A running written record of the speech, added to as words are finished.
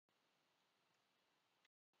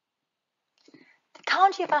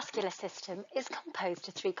cardiovascular system is composed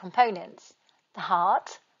of three components: the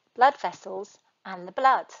heart, blood vessels, and the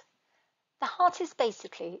blood. The heart is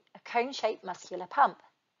basically a cone-shaped muscular pump.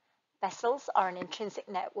 Vessels are an intrinsic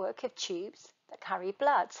network of tubes that carry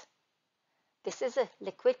blood. This is a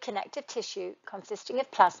liquid connective tissue consisting of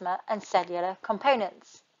plasma and cellular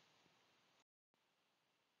components.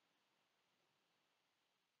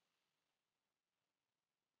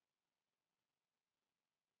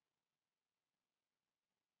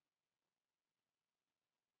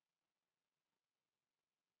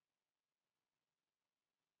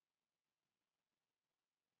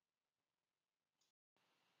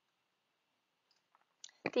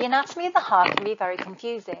 The anatomy of the heart can be very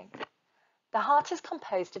confusing. The heart is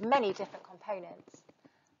composed of many different components.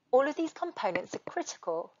 All of these components are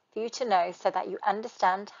critical for you to know so that you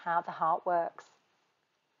understand how the heart works.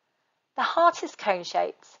 The heart is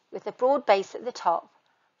cone-shaped with a broad base at the top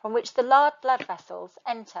from which the large blood vessels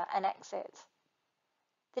enter and exit.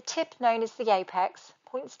 The tip, known as the apex,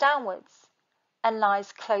 points downwards and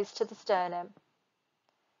lies close to the sternum.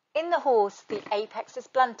 In the horse, the apex is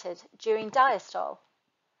blunted during diastole.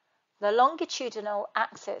 The longitudinal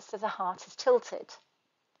axis of the heart is tilted,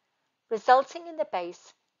 resulting in the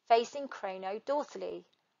base facing crano-dorsally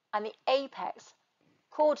and the apex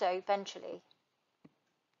caudo-ventrally.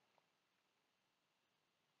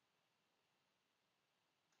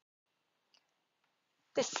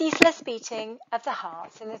 The ceaseless beating of the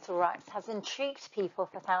heart in the thorax has intrigued people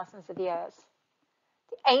for thousands of years.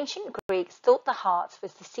 The ancient Greeks thought the heart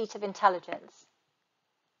was the seat of intelligence,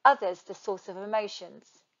 others the source of emotions.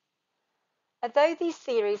 Although these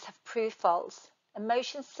theories have proved false,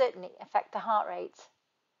 emotions certainly affect the heart rate.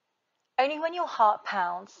 Only when your heart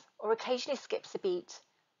pounds or occasionally skips a beat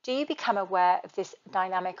do you become aware of this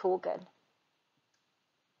dynamic organ.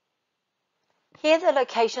 Here, the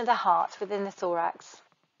location of the heart within the thorax.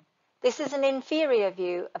 This is an inferior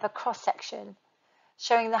view of a cross-section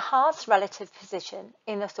showing the heart's relative position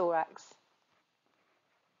in the thorax.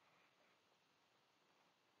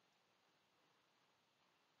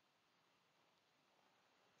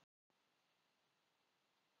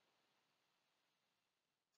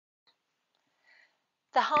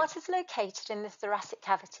 The heart is located in the thoracic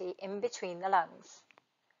cavity in between the lungs.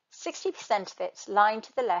 60% of it lying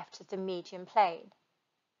to the left of the median plane.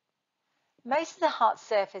 Most of the heart's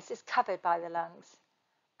surface is covered by the lungs,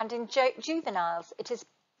 and in juveniles it is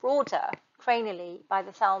broader cranially by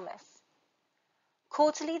the thalamus.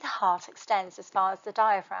 Caudally, the heart extends as far as the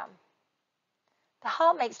diaphragm. The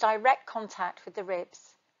heart makes direct contact with the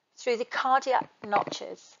ribs through the cardiac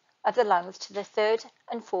notches of the lungs to the third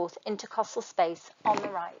and fourth intercostal space on the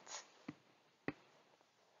right.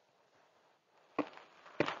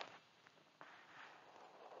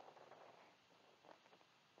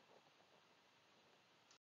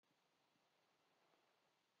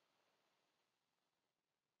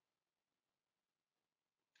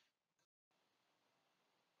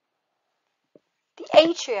 The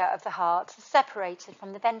atria of the heart are separated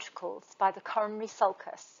from the ventricles by the coronary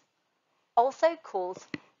sulcus, also called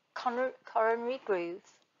coronary groove,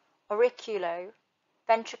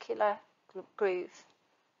 auriculo-ventricular groove,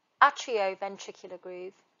 atrioventricular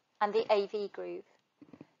groove, and the AV groove.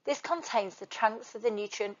 This contains the trunks of the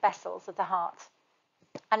nutrient vessels of the heart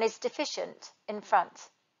and is deficient in front,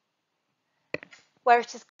 where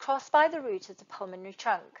it is crossed by the root of the pulmonary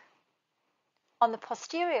trunk. On the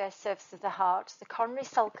posterior surface of the heart, the coronary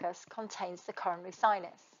sulcus contains the coronary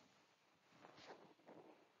sinus.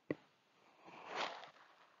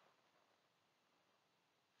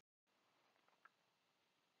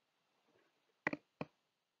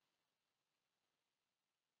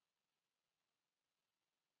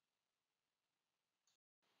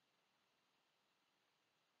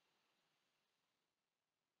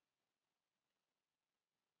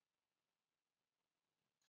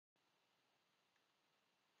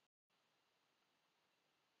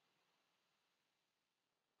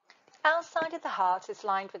 Outside of the heart is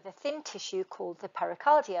lined with a thin tissue called the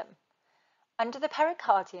pericardium. Under the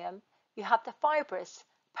pericardium, you have the fibrous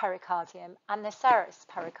pericardium and the serous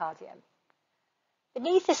pericardium.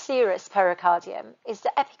 Beneath the serous pericardium is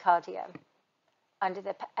the epicardium. Under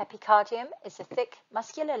the epicardium is a thick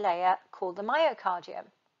muscular layer called the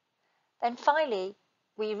myocardium. Then finally,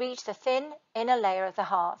 we reach the thin inner layer of the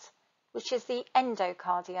heart, which is the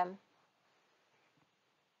endocardium.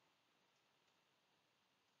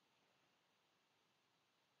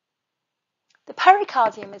 The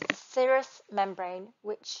pericardium is the serous membrane,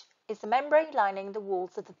 which is the membrane lining the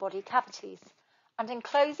walls of the body cavities and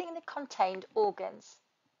enclosing the contained organs.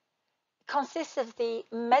 It consists of the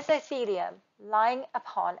mesothelium lying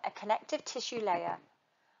upon a connective tissue layer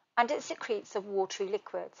and it secretes a watery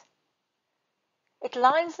liquid. It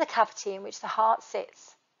lines the cavity in which the heart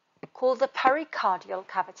sits, called the pericardial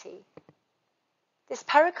cavity. This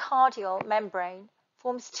pericardial membrane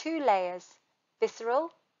forms two layers,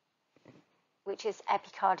 visceral, which is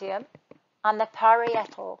epicardium, and the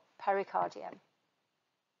parietal pericardium.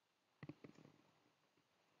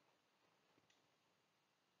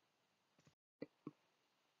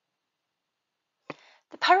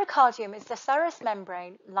 The pericardium is the serous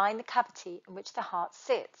membrane lining the cavity in which the heart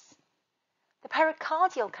sits. The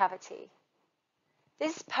pericardial cavity.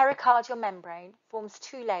 This pericardial membrane forms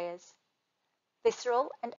two layers,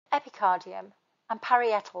 visceral and epicardium, and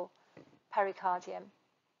parietal pericardium.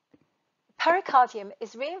 The pericardium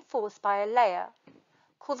is reinforced by a layer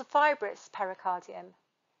called the fibrous pericardium,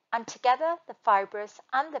 and together the fibrous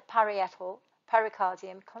and the parietal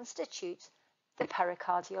pericardium constitute the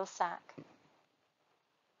pericardial sac.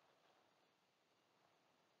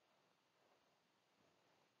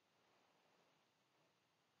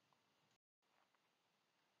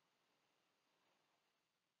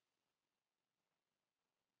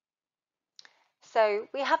 So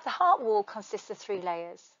we have the heart wall consists of three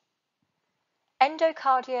layers: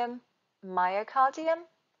 endocardium, myocardium,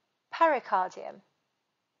 pericardium.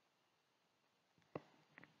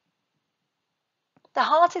 The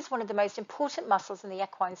heart is one of the most important muscles in the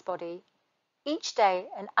equine's body. Each day,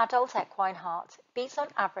 an adult equine heart beats on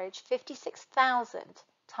average 56,000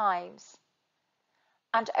 times,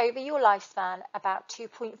 and over your lifespan, about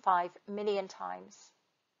 2.5 million times.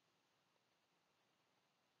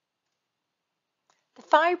 The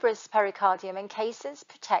fibrous pericardium encases,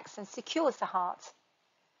 protects, and secures the heart.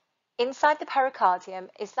 Inside the pericardium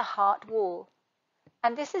is the heart wall,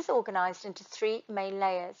 and this is organized into three main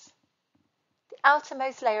layers. The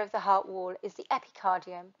outermost layer of the heart wall is the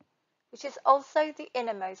epicardium, which is also the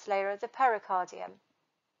innermost layer of the pericardium.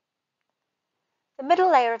 The middle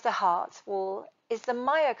layer of the heart wall is the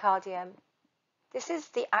myocardium. This is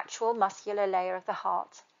the actual muscular layer of the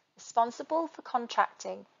heart, responsible for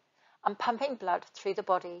contracting and pumping blood through the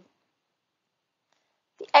body.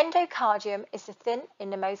 The endocardium is the thin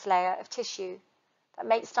innermost layer of tissue that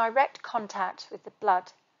makes direct contact with the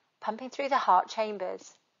blood pumping through the heart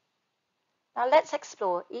chambers. Now let's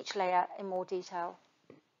explore each layer in more detail.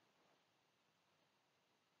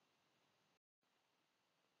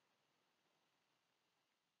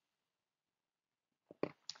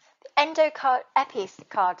 The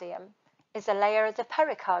epicardium is a layer of the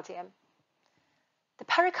pericardium. The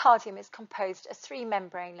pericardium is composed of three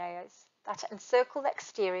membrane layers that encircle the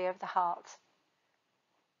exterior of the heart: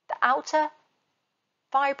 the outer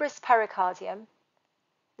fibrous pericardium,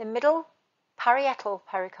 the middle parietal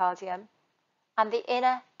pericardium, and the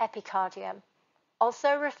inner epicardium,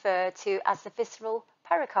 also referred to as the visceral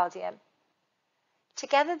pericardium.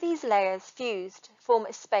 Together, these layers fused form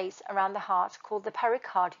a space around the heart called the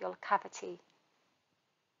pericardial cavity.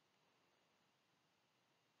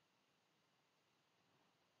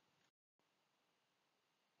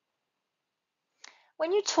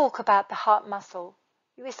 When you talk about the heart muscle,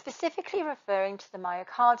 you are specifically referring to the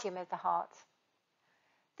myocardium of the heart.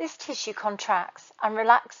 This tissue contracts and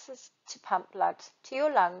relaxes to pump blood to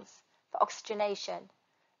your lungs for oxygenation,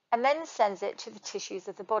 and then sends it to the tissues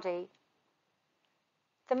of the body.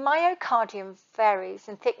 The myocardium varies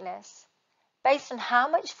in thickness based on how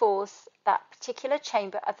much force that particular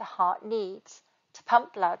chamber of the heart needs to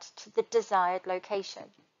pump blood to the desired location.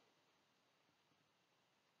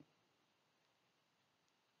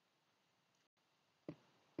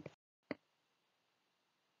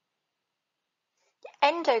 The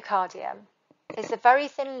endocardium is a very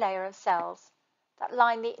thin layer of cells that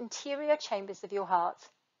line the interior chambers of your heart.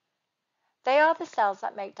 They are the cells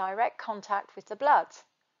that make direct contact with the blood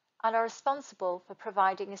and are responsible for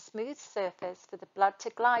providing a smooth surface for the blood to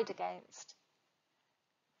glide against.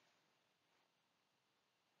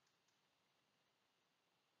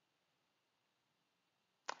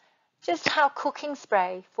 Just how cooking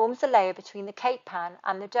spray forms a layer between the cake pan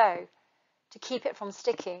and the dough to keep it from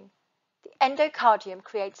sticking, the endocardium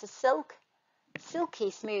creates a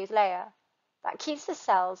silky smooth layer that keeps the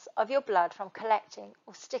cells of your blood from collecting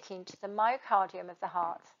or sticking to the myocardium of the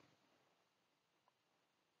heart.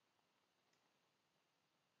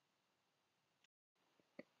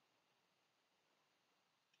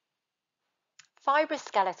 Fibrous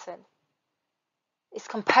skeleton is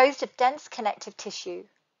composed of dense connective tissue,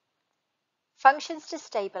 functions to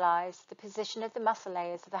stabilize the position of the muscle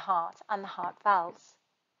layers of the heart and the heart valves.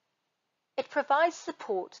 It provides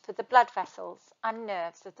support for the blood vessels and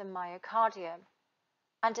nerves of the myocardium,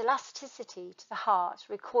 and elasticity to the heart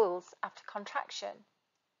recoils after contraction.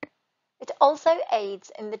 It also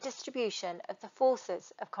aids in the distribution of the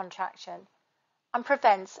forces of contraction and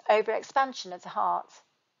prevents overexpansion of the heart.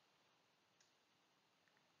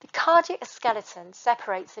 The cardiac skeleton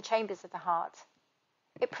separates the chambers of the heart.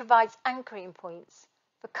 It provides anchoring points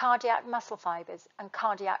for cardiac muscle fibers and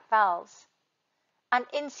cardiac valves, and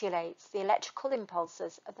insulates the electrical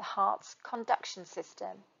impulses of the heart's conduction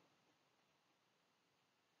system.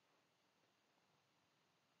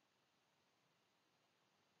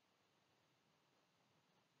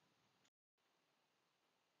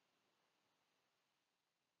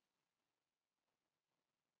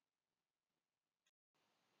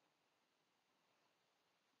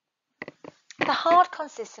 The heart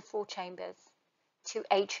consists of 4 chambers, 2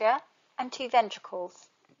 atria and 2 ventricles.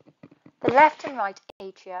 The left and right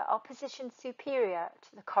atria are positioned superior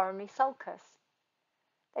to the coronary sulcus.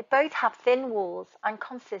 They both have thin walls and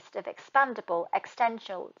consist of expandable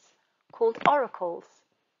extensions called auricles.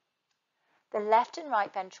 The left and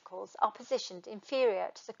right ventricles are positioned inferior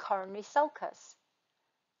to the coronary sulcus,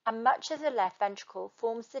 and much of the left ventricle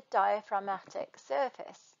forms the diaphragmatic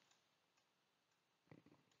surface.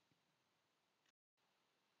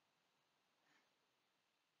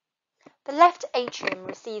 The left atrium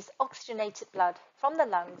receives oxygenated blood from the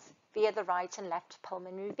lungs via the right and left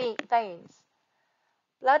pulmonary veins.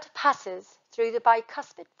 Blood passes through the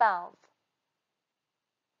bicuspid valve,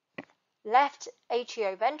 left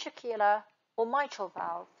atrioventricular or mitral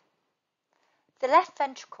valve. The left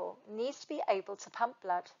ventricle needs to be able to pump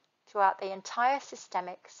blood throughout the entire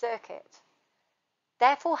systemic circuit,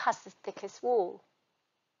 therefore has the thickest wall.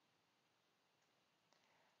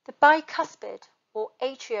 The bicuspid or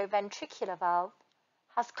atrioventricular valve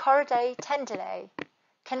has choroidae tendineae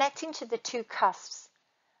connecting to the 2 cusps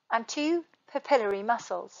and 2 papillary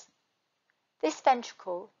muscles. This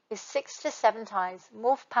ventricle is 6 to 7 times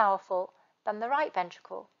more powerful than the right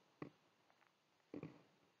ventricle.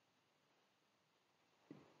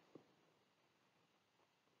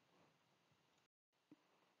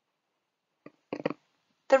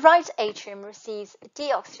 The right atrium receives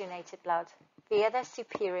deoxygenated blood via the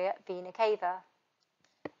superior vena cava,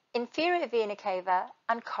 inferior vena cava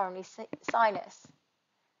and coronary sinus,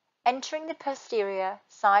 entering the posterior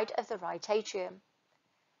side of the right atrium.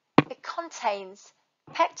 It contains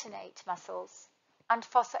pectinate muscles and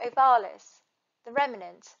fossa ovalis, the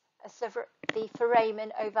remnant of the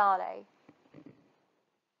foramen ovale.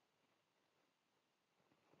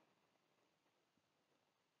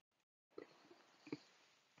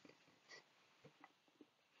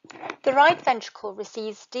 The right ventricle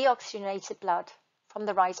receives deoxygenated blood from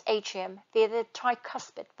the right atrium via the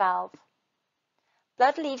tricuspid valve.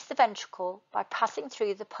 Blood leaves the ventricle by passing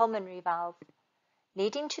through the pulmonary valve,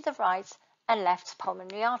 leading to the right and left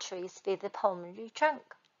pulmonary arteries via the pulmonary trunk.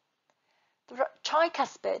 The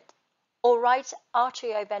tricuspid or right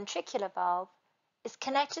atrioventricular valve is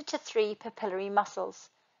connected to 3 papillary muscles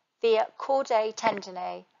via chordae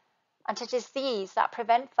tendineae, and it is these that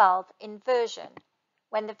prevent valve inversion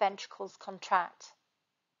when the ventricles contract.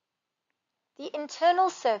 The internal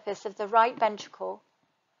surface of the right ventricle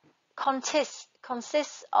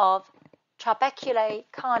consists of trabeculae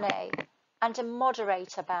carneae and a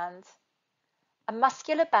moderator band, a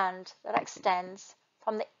muscular band that extends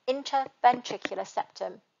from the interventricular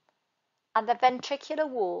septum and the ventricular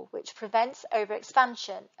wall, which prevents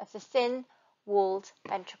overexpansion of the thin-walled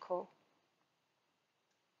ventricle.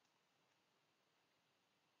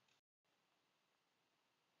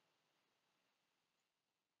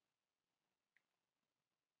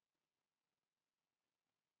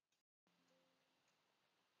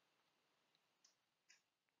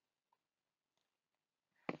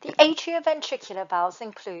 The atrioventricular valves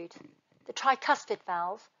include the tricuspid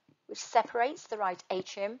valve, which separates the right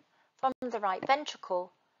atrium from the right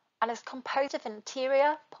ventricle and is composed of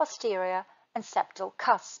anterior, posterior, and septal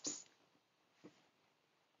cusps.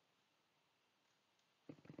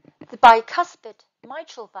 The bicuspid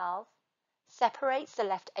mitral valve separates the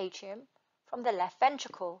left atrium from the left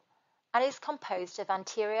ventricle and is composed of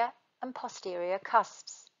anterior and posterior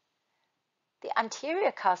cusps. The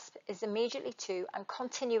anterior cusp is immediately to and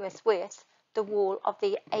continuous with the wall of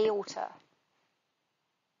the aorta.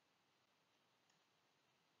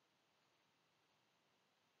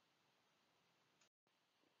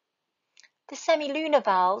 The semilunar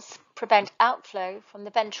valves prevent outflow from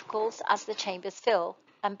the ventricles as the chambers fill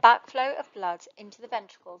and backflow of blood into the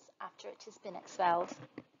ventricles after it has been expelled.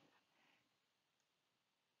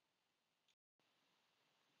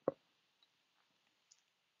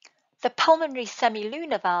 The pulmonary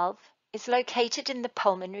semilunar valve is located in the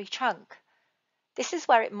pulmonary trunk. This is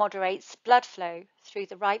where it moderates blood flow through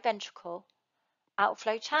the right ventricle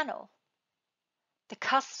outflow channel. The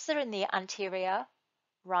cusps are in the anterior,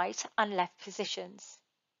 right and left positions.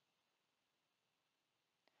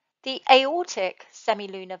 The aortic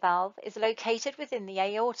semilunar valve is located within the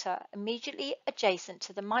aorta, immediately adjacent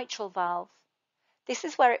to the mitral valve. This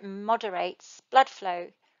is where it moderates blood flow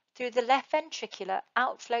through the left ventricular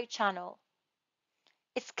outflow channel.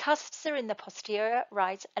 Its cusps are in the posterior,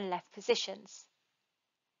 right and left positions.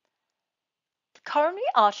 The coronary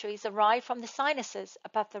arteries arrive from the sinuses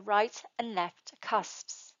above the right and left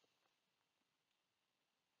cusps.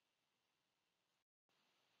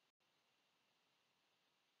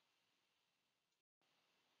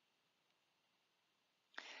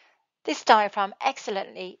 This diagram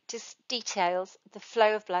excellently details the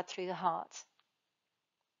flow of blood through the heart.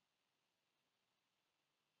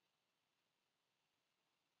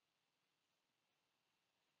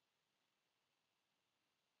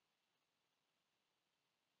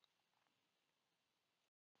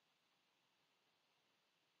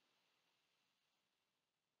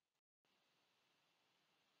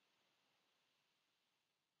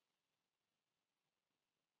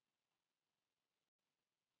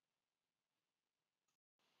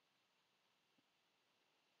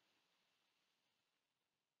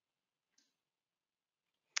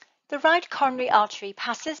 The right coronary artery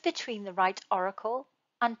passes between the right auricle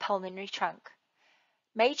and pulmonary trunk.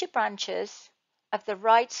 Major branches of the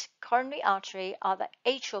right coronary artery are the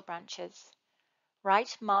atrial branches, right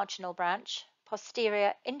marginal branch,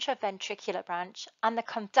 posterior intraventricular branch, and the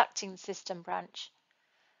conducting system branch.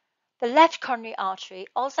 The left coronary artery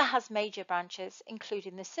also has major branches,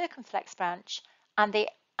 including the circumflex branch and the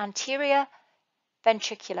anterior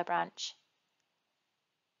ventricular branch.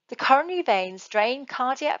 The coronary veins drain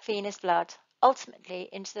cardiac venous blood ultimately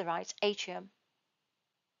into the right atrium.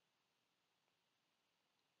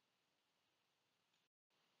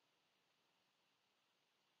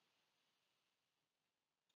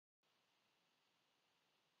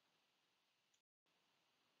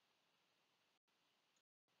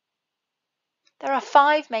 There are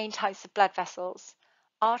 5 main types of blood vessels: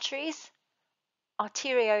 arteries,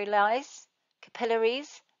 arterioles,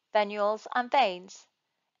 capillaries, venules, and veins,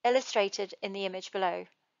 illustrated in the image below.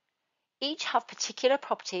 Each have particular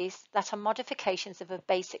properties that are modifications of a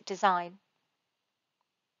basic design.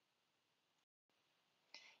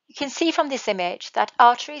 You can see from this image that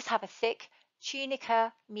arteries have a thick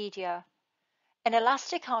tunica media. In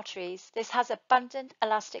elastic arteries, this has abundant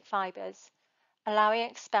elastic fibers, allowing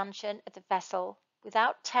expansion of the vessel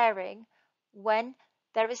without tearing when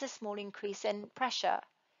there is a small increase in pressure.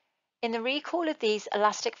 In the recall of these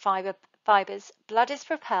elastic fibers, blood is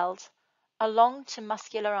propelled along to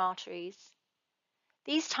muscular arteries.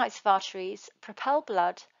 These types of arteries propel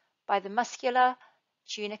blood by the muscular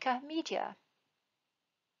tunica media.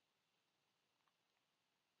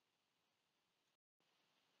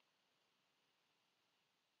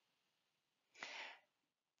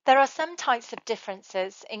 There are some types of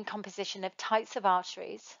differences in composition of types of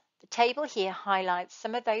arteries. The table here highlights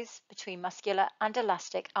some of those between muscular and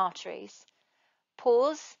elastic arteries.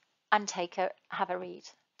 Pause and have a read.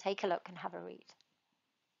 Take a look and have a read.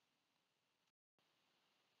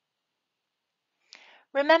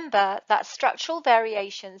 Remember that structural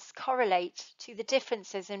variations correlate to the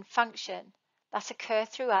differences in function that occur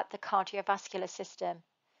throughout the cardiovascular system.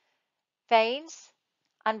 Veins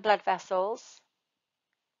and blood vessels,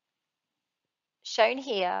 shown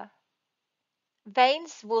here,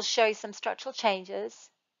 veins will show some structural changes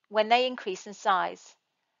when they increase in size,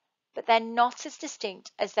 but they're not as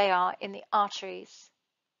distinct as they are in the arteries.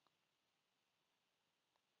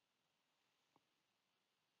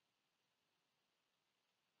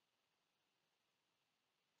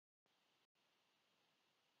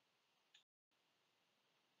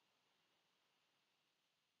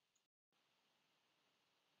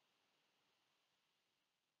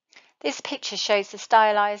 This picture shows the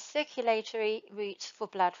stylized circulatory route for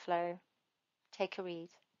blood flow. Take a read.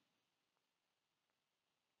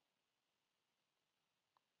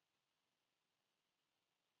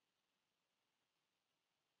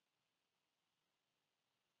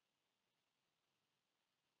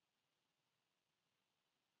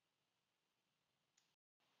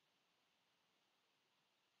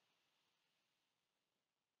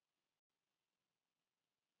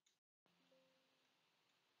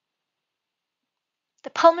 The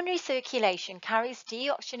pulmonary circulation carries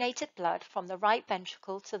deoxygenated blood from the right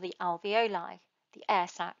ventricle to the alveoli, the air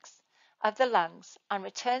sacs, of the lungs, and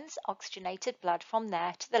returns oxygenated blood from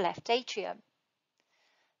there to the left atrium.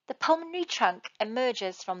 The pulmonary trunk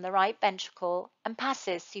emerges from the right ventricle and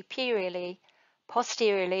passes superiorly,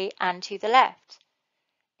 posteriorly, and to the left.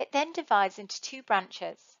 It then divides into 2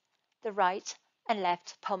 branches, the right and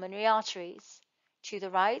left pulmonary arteries to the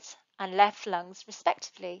right and left lungs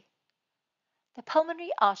respectively. The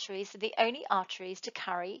pulmonary arteries are the only arteries to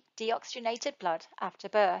carry deoxygenated blood after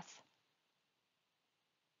birth.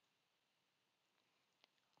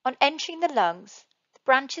 On entering the lungs, the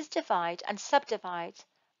branches divide and subdivide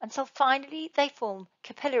until finally they form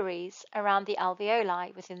capillaries around the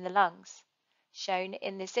alveoli within the lungs, shown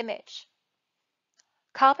in this image.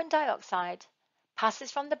 Carbon dioxide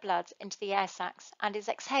passes from the blood into the air sacs and is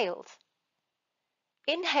exhaled.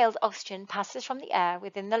 Inhaled oxygen passes from the air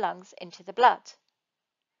within the lungs into the blood.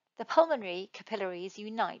 The pulmonary capillaries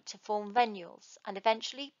unite to form venules and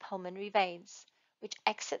eventually pulmonary veins, which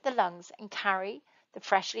exit the lungs and carry the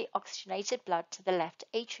freshly oxygenated blood to the left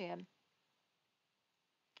atrium.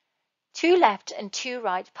 Two left and two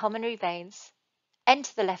right pulmonary veins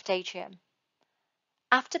enter the left atrium.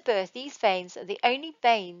 After birth, these veins are the only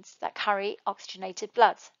veins that carry oxygenated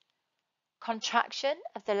blood. Contraction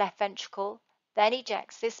of the left ventricle then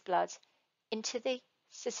ejects this blood into the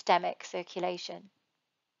systemic circulation.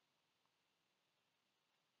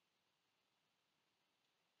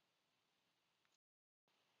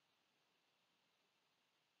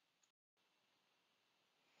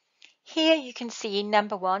 Here you can see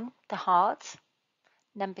number 1, the heart,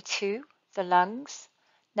 number 2, the lungs,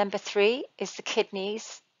 number 3 is the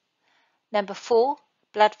kidneys, number 4,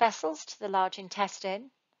 blood vessels to the large intestine,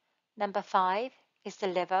 number 5 is the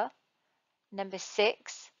liver, number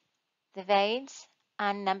 6, the veins,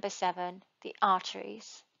 and number 7, the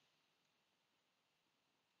arteries.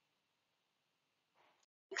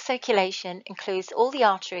 Circulation includes all the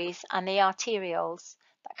arteries and the arterioles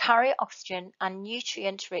that carry oxygen and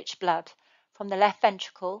nutrient-rich blood from the left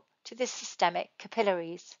ventricle to the systemic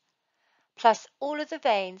capillaries, plus all of the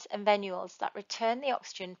veins and venules that return the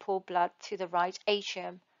oxygen-poor blood to the right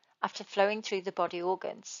atrium after flowing through the body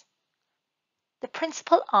organs. The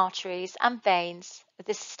principal arteries and veins of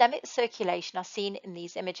the systemic circulation are seen in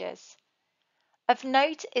these images. Of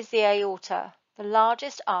note is the aorta, the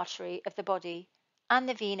largest artery of the body, and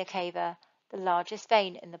the vena cava, the largest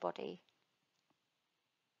vein in the body.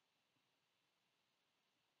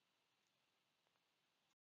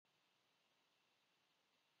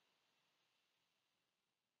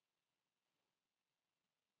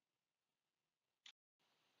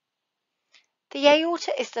 The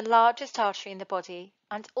aorta is the largest artery in the body,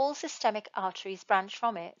 and all systemic arteries branch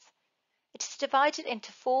from it. It is divided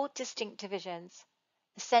into 4 distinct divisions: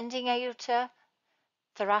 ascending aorta,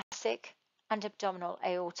 thoracic, and abdominal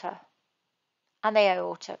aorta, and the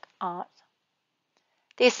aortic arch.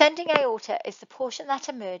 The ascending aorta is the portion that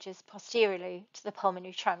emerges posteriorly to the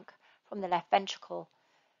pulmonary trunk from the left ventricle.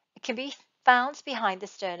 It can be found behind the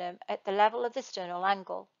sternum at the level of the sternal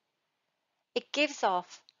angle. It gives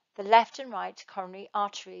off the left and right coronary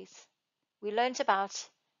arteries we learned about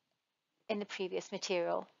in the previous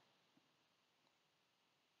material.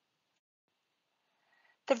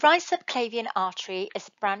 The right subclavian artery is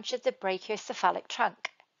a branch of the brachiocephalic trunk,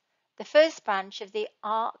 the first branch of the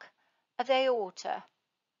arc of the aorta.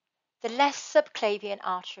 The left subclavian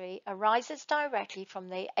artery arises directly from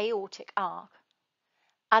the aortic arc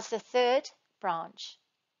as the third branch.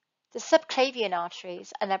 The subclavian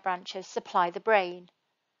arteries and their branches supply the brain,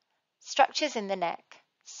 structures in the neck,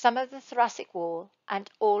 some of the thoracic wall, and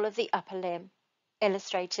all of the upper limb,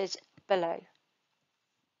 illustrated below.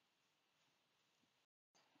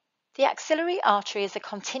 The axillary artery is a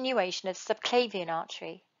continuation of subclavian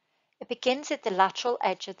artery. It begins at the lateral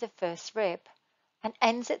edge of the first rib and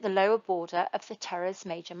ends at the lower border of the teres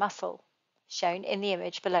major muscle, shown in the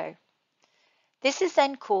image below. This is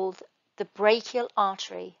then called the brachial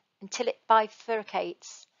artery until it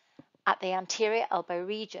bifurcates at the anterior elbow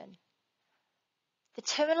region. The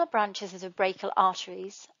terminal branches of the brachial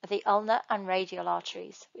arteries are the ulnar and radial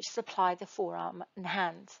arteries, which supply the forearm and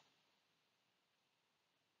hand.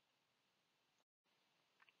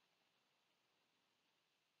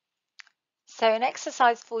 So an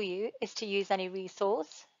exercise for you is to use any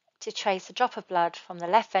resource to trace a drop of blood from the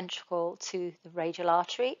left ventricle to the radial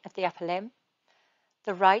artery at the upper limb,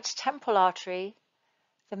 the right temporal artery,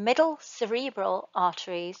 the middle cerebral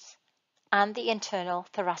arteries, and the internal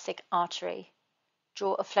thoracic artery.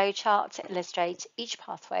 Draw a flowchart to illustrate each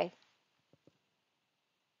pathway.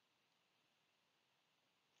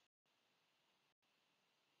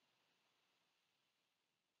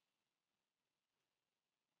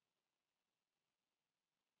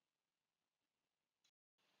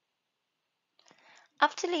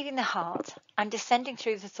 After leaving the heart and descending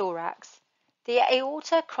through the thorax, the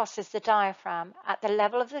aorta crosses the diaphragm at the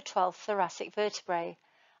level of the 12th thoracic vertebrae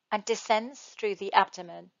and descends through the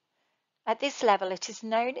abdomen. At this level, it is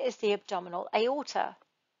known as the abdominal aorta.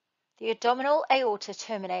 The abdominal aorta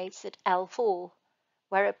terminates at L4,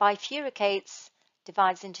 where it bifurcates,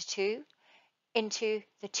 divides into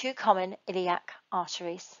the two common iliac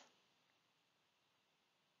arteries.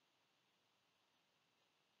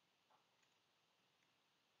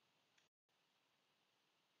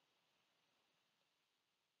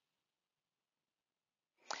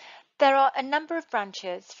 There are a number of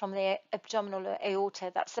branches from the abdominal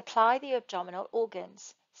aorta that supply the abdominal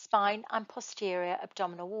organs, spine and posterior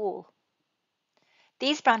abdominal wall.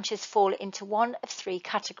 These branches fall into one of three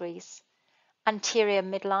categories: anterior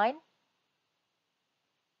midline,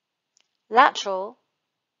 lateral,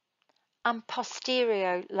 and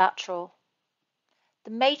posterolateral.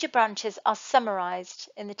 The major branches are summarized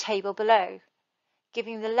in the table below,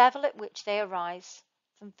 giving the level at which they arise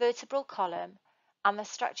from vertebral column and the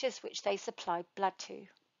structures which they supply blood to.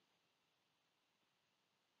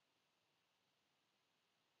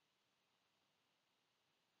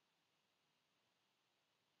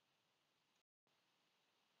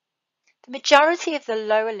 The majority of the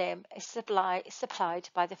lower limb is supplied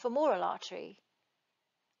by the femoral artery.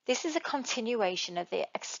 This is a continuation of the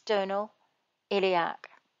external iliac.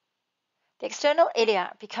 The external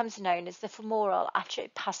iliac becomes known as the femoral after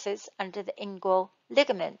it passes under the inguinal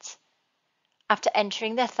ligament. After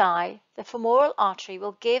entering the thigh, the femoral artery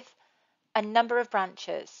will give a number of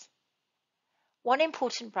branches. One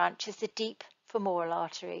important branch is the deep femoral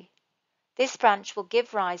artery. This branch will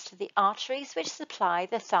give rise to the arteries which supply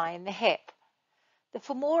the thigh and the hip. The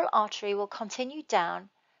femoral artery will continue down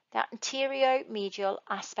the anterior-medial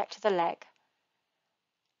aspect of the leg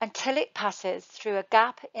until it passes through a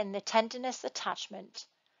gap in the tendinous attachment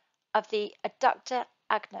of the adductor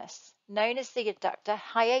agnus, known as the adductor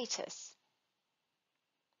hiatus.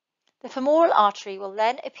 The femoral artery will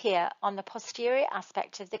then appear on the posterior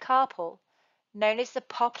aspect of the carpal, known as the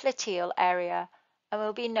popliteal area, and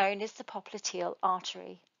will be known as the popliteal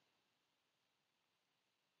artery.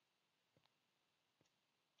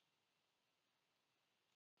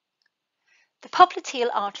 The popliteal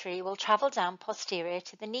artery will travel down posterior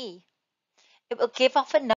to the knee. It will give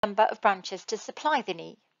off a number of branches to supply the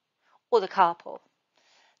knee, or the carpal.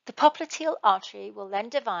 The popliteal artery will then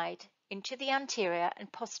divide into the anterior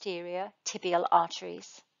and posterior tibial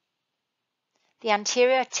arteries. The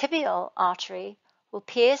anterior tibial artery will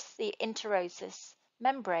pierce the interosseous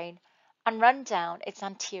membrane and run down its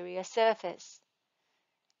anterior surface.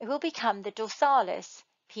 It will become the dorsalis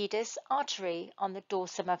pedis artery on the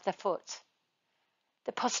dorsum of the foot.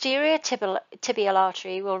 The posterior tibial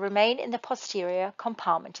artery will remain in the posterior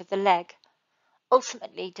compartment of the leg,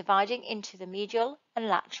 ultimately dividing into the medial and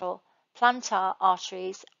lateral plantar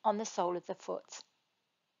arteries on the sole of the foot.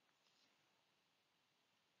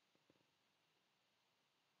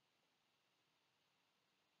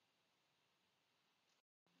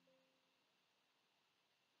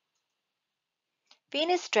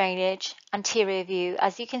 Venous drainage, anterior view,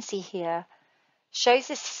 as you can see here, shows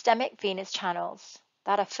the systemic venous channels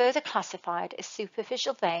that are further classified as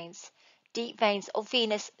superficial veins, deep veins, or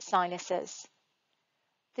venous sinuses.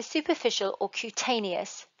 The superficial or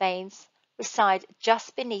cutaneous veins reside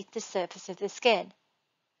just beneath the surface of the skin.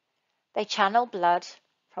 They channel blood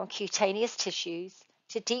from cutaneous tissues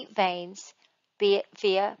to deep veins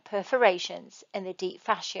via perforations in the deep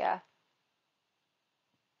fascia.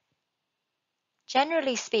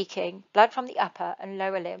 Generally speaking, blood from the upper and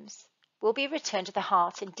lower limbs will be returned to the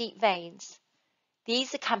heart in deep veins.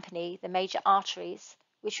 These accompany the major arteries,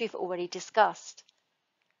 which we've already discussed.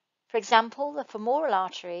 For example, the femoral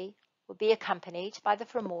artery will be accompanied by the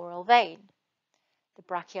femoral vein. The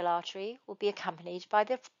brachial artery will be accompanied by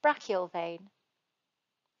the brachial vein.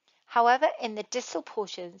 However, in the distal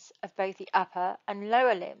portions of both the upper and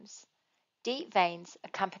lower limbs, deep veins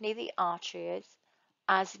accompany the arteries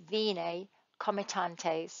as venae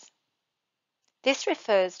comitantes. This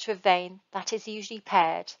refers to a vein that is usually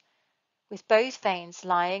paired, with both veins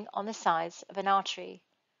lying on the sides of an artery.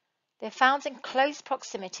 They're found in close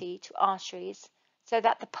proximity to arteries so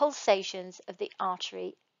that the pulsations of the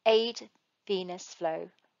artery aid venous flow,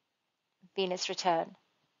 venous return.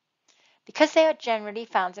 Because they are generally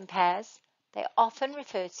found in pairs, they are often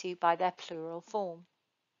referred to by their plural form.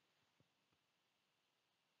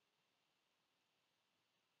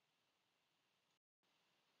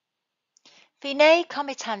 Venae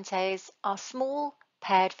comitantes are small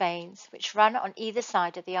paired veins which run on either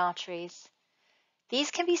side of the arteries.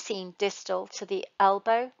 These can be seen distal to the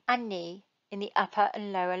elbow and knee in the upper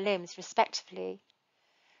and lower limbs respectively.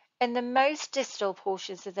 In the most distal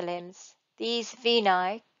portions of the limbs, these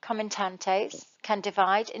venae comitantes can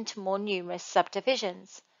divide into more numerous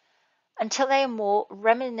subdivisions, until they are more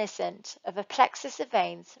reminiscent of a plexus of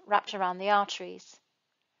veins wrapped around the arteries.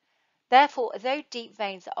 Therefore, although deep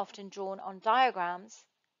veins are often drawn on diagrams,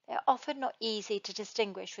 they are often not easy to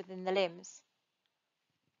distinguish within the limbs.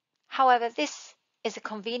 However, this is a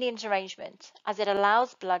convenient arrangement as it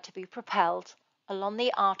allows blood to be propelled along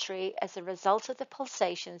the artery as a result of the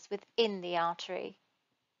pulsations within the artery.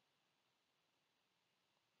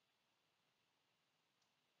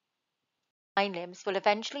 Hind limbs will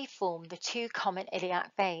eventually form the two common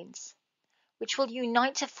iliac veins, which will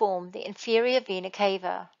unite to form the inferior vena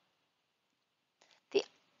cava. The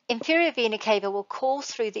inferior vena cava will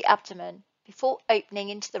course through the abdomen before opening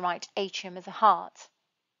into the right atrium of the heart.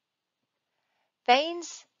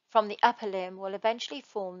 Veins from the upper limb will eventually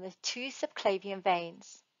form the two subclavian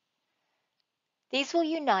veins. These will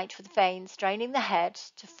unite with veins draining the head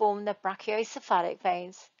to form the brachiocephalic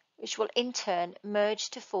veins, which will in turn merge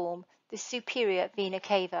to form the superior vena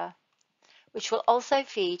cava, which will also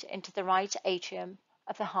feed into the right atrium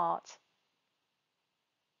of the heart.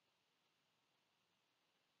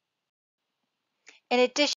 In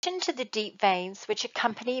addition to the deep veins which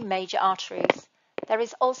accompany major arteries, there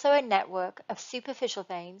is also a network of superficial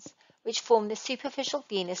veins which form the superficial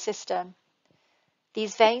venous system.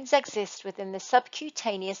 These veins exist within the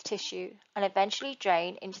subcutaneous tissue and eventually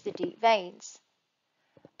drain into the deep veins.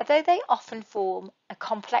 Although they often form a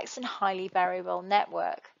complex and highly variable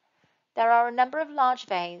network, there are a number of large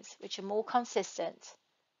veins which are more consistent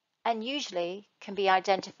and usually can be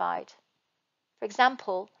identified. For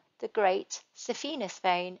example, the great saphenous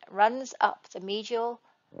vein runs up the medial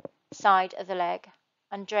side of the leg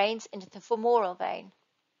and drains into the femoral vein.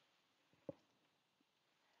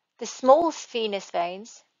 The small saphenous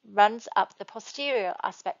veins runs up the posterior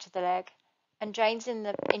aspect of the leg and drains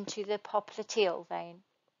into the popliteal vein.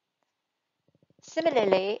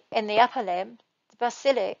 Similarly, in the upper limb, the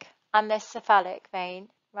basilic and the cephalic vein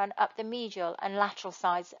run up the medial and lateral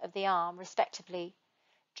sides of the arm, respectively,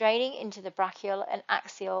 draining into the brachial and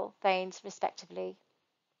axial veins, respectively.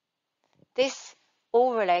 This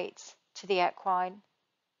all relates to the equine.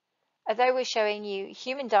 Although we're showing you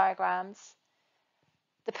human diagrams,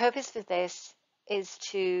 the purpose of this is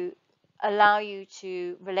to allow you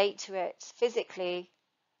to relate to it physically,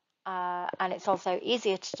 and it's also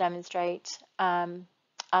easier to demonstrate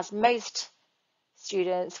as most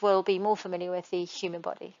students will be more familiar with the human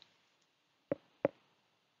body.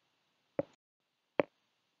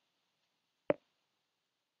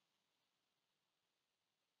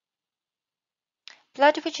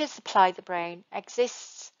 Blood which is supplied the brain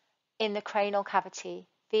exists in the cranial cavity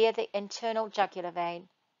via the internal jugular vein.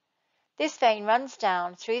 This vein runs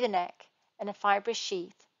down through the neck in a fibrous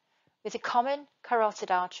sheath with a common carotid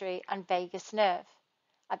artery and vagus nerve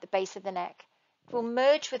at the base of the neck. It will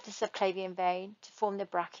merge with the subclavian vein to form the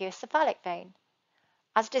brachiocephalic vein.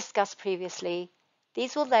 As discussed previously,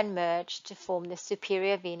 these will then merge to form the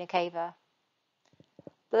superior vena cava.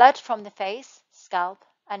 Blood from the face, scalp,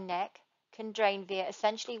 and neck can drain via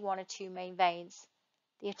essentially one or two main veins,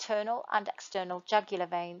 the internal and external jugular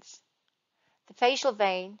veins. The facial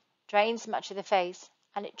vein drains much of the face,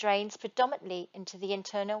 and it drains predominantly into the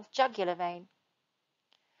internal jugular vein.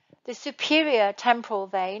 The superior temporal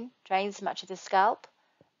vein drains much of the scalp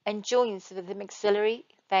and joins with the maxillary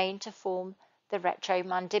vein to form the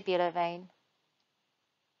retromandibular vein.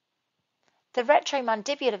 The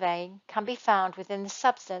retromandibular vein can be found within the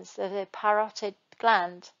substance of the parotid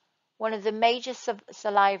gland, one of the major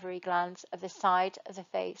salivary glands of the side of the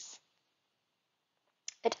face.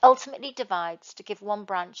 It ultimately divides to give one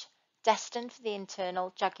branch destined for the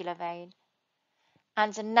internal jugular vein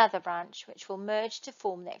and another branch which will merge to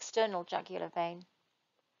form the external jugular vein.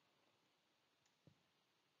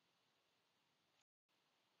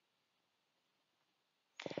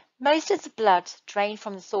 Most of the blood drained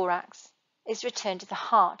from the thorax is returned to the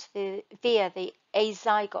heart via the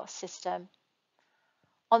azygos system.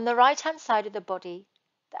 On the right-hand side of the body,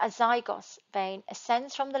 the azygos vein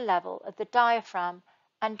ascends from the level of the diaphragm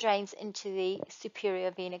and drains into the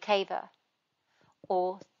superior vena cava,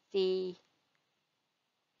 or the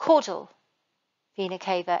caudal vena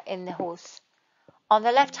cava in the horse. On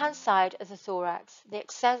the left-hand side of the thorax, the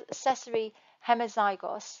accessory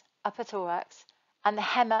hemizygos, upper thorax, and the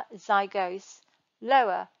hemizygos,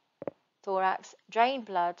 lower thorax, drain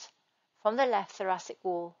blood from the left thoracic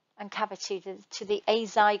wall and cavity to the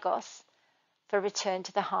azygos for return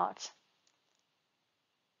to the heart.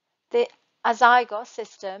 The azygos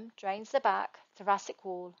system drains the back thoracic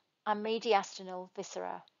wall and mediastinal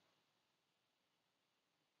viscera.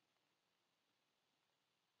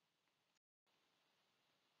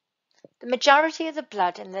 The majority of the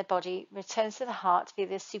blood in the body returns to the heart via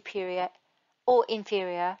the superior or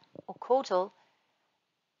inferior or caudal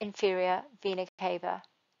inferior vena cava.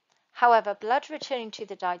 However, blood returning to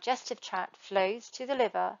the digestive tract flows to the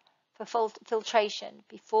liver for filtration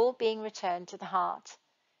before being returned to the heart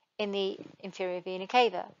in the inferior vena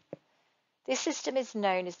cava. This system is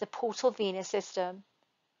known as the portal venous system.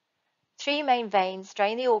 Three main veins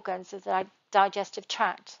drain the organs of the digestive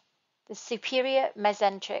tract: the superior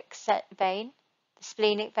mesenteric vein, the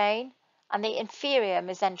splenic vein, and the inferior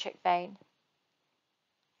mesenteric vein.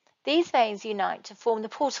 These veins unite to form the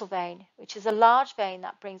portal vein, which is a large vein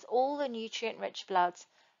that brings all the nutrient-rich bloods,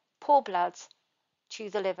 poor bloods,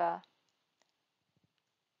 to the liver.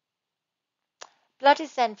 Blood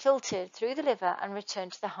is then filtered through the liver and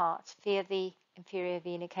returned to the heart via the inferior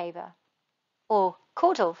vena cava, or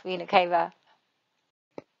caudal vena cava.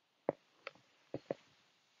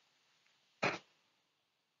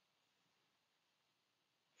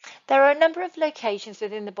 There are a number of locations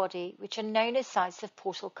within the body which are known as sites of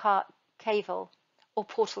portal caval or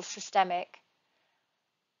portal systemic.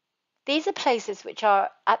 These are places which are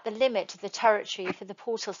at the limit of the territory for the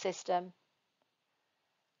portal system.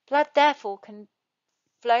 Blood therefore can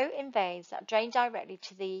flow in veins that drain directly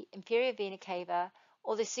to the inferior vena cava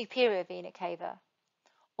or the superior vena cava,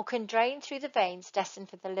 or can drain through the veins destined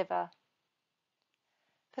for the liver.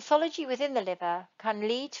 Pathology within the liver can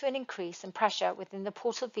lead to an increase in pressure within the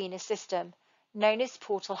portal venous system, known as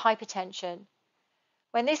portal hypertension.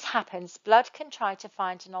 When this happens, blood can try to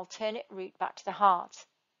find an alternate route back to the heart.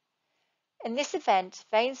 In this event,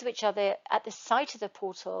 veins which are at the site of the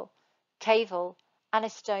portal caval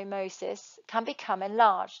anastomosis can become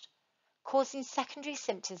enlarged, causing secondary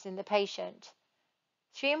symptoms in the patient.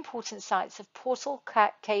 Three important sites of portal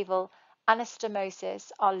caval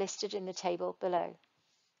anastomosis are listed in the table below.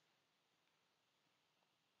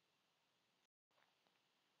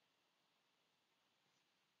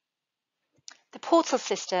 The portal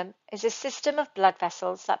system is a system of blood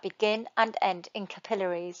vessels that begin and end in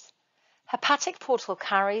capillaries. Hepatic portal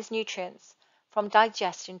carries nutrients from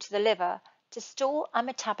digestion to the liver to store and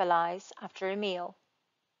metabolize after a meal.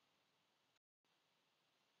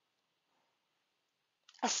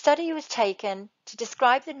 A study was taken to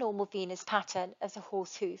describe the normal venous pattern of the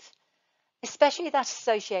horse hoof, especially that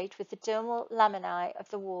associated with the dermal laminae of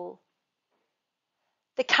the wall.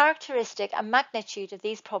 The characteristic and magnitude of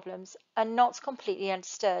these problems are not completely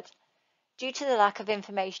understood due to the lack of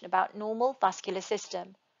information about normal vascular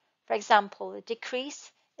system. For example, the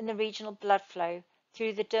decrease in the regional blood flow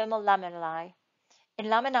through the dermal lamellae in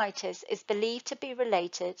laminitis is believed to be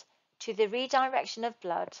related to the redirection of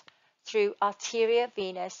blood through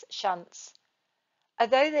arteriovenous shunts,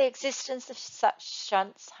 although the existence of such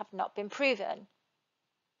shunts have not been proven.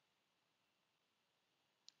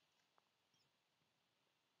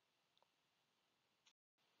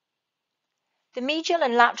 The medial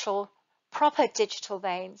and lateral proper digital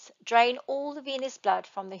veins drain all the venous blood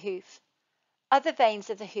from the hoof. Other veins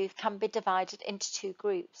of the hoof can be divided into two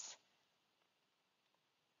groups.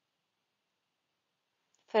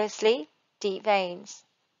 Firstly, deep veins.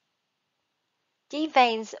 Deep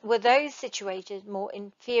veins were those situated more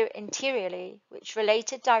interiorly, which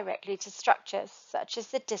related directly to structures such as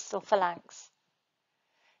the distal phalanx,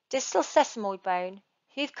 distal sesamoid bone,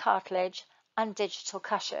 hoof cartilage, and digital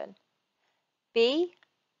cushion. B.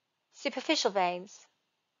 Superficial veins.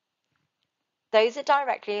 Those are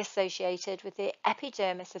directly associated with the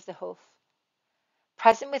epidermis of the hoof,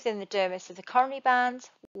 present within the dermis of the coronary bands,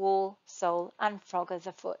 wall, sole, and frog of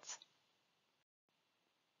the foot.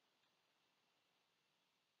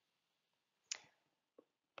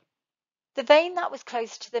 The vein that was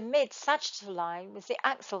close to the mid-sagittal line was the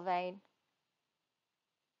axil vein.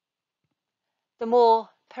 The more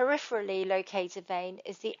peripherally located vein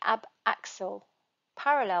is the abaxial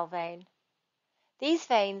parallel vein. These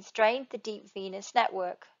veins drained the deep venous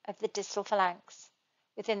network of the distal phalanx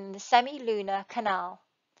within the semilunar canal.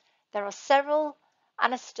 There are several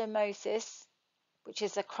anastomosis, which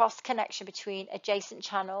is a cross connection between adjacent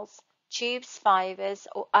channels, tubes, fibers,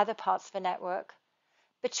 or other parts of a network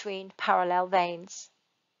between parallel veins.